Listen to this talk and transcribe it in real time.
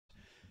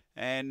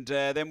And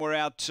then we're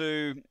out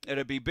to,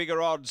 it'll be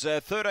bigger odds,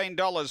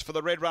 $13 for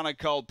the Red Runner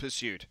Cold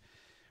Pursuit.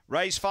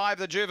 Race 5,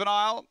 the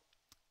juvenile,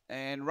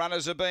 and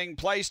runners are being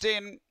placed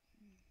in.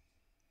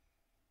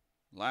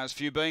 Last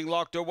few being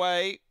locked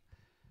away.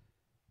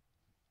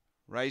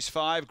 Race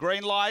 5,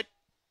 green light,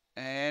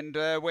 and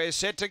we're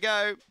set to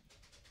go.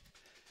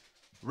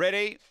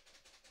 Ready.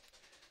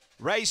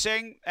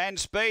 Racing and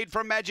speed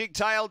from Magic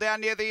Tail down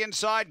near the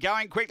inside.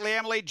 Going quickly,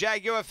 Emily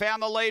Jaguar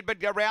found the lead,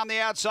 but around the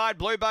outside,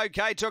 Blue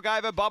Bouquet took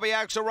over. Bobby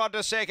Axelrod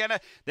to second.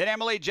 Then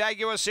Emily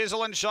Jaguar,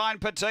 Sizzle and Shine,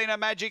 Patina,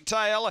 Magic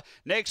Tail.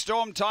 Next,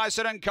 Storm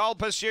Tyson and Cold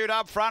Pursuit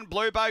up front.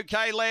 Blue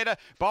Bouquet led.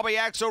 Bobby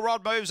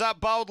Axelrod moves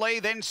up boldly.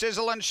 Then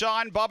Sizzle and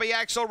Shine. Bobby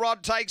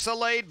Axelrod takes the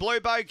lead. Blue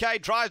Bouquet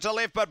tries to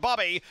lift, but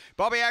Bobby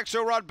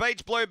Axelrod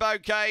beats Blue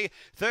Bouquet.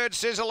 Third,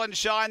 Sizzle and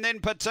Shine. Then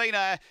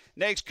Patina.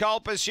 Next,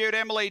 Cold Pursuit,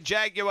 Emily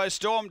Jaguar,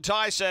 Storm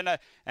Tyson,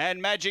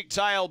 and Magic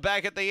Tail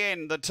back at the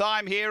end. The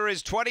time here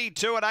is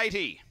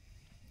 22:80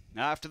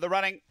 after the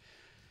running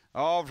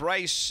of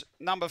race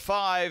number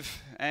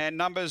 5, and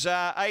numbers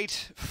are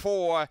 8,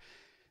 4,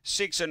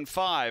 6 and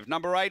 5.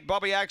 Number 8,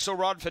 Bobby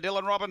Axelrod for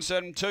Dylan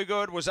Robinson. Too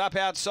Good was up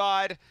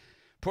outside,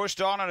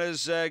 pushed on and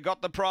has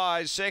got the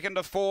prize. Second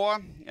to 4,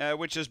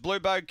 which is Blue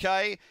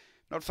Bouquet.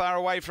 Not far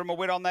away from a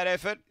win on that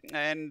effort.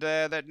 And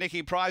that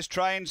Nicky Price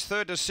trains.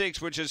 Third to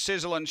 6, which is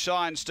Sizzle and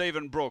Shine,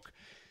 Stephen Brook.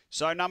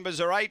 So numbers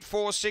are 8,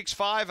 4, 6,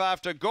 5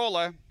 after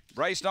Gawler,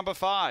 race number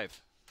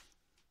 5.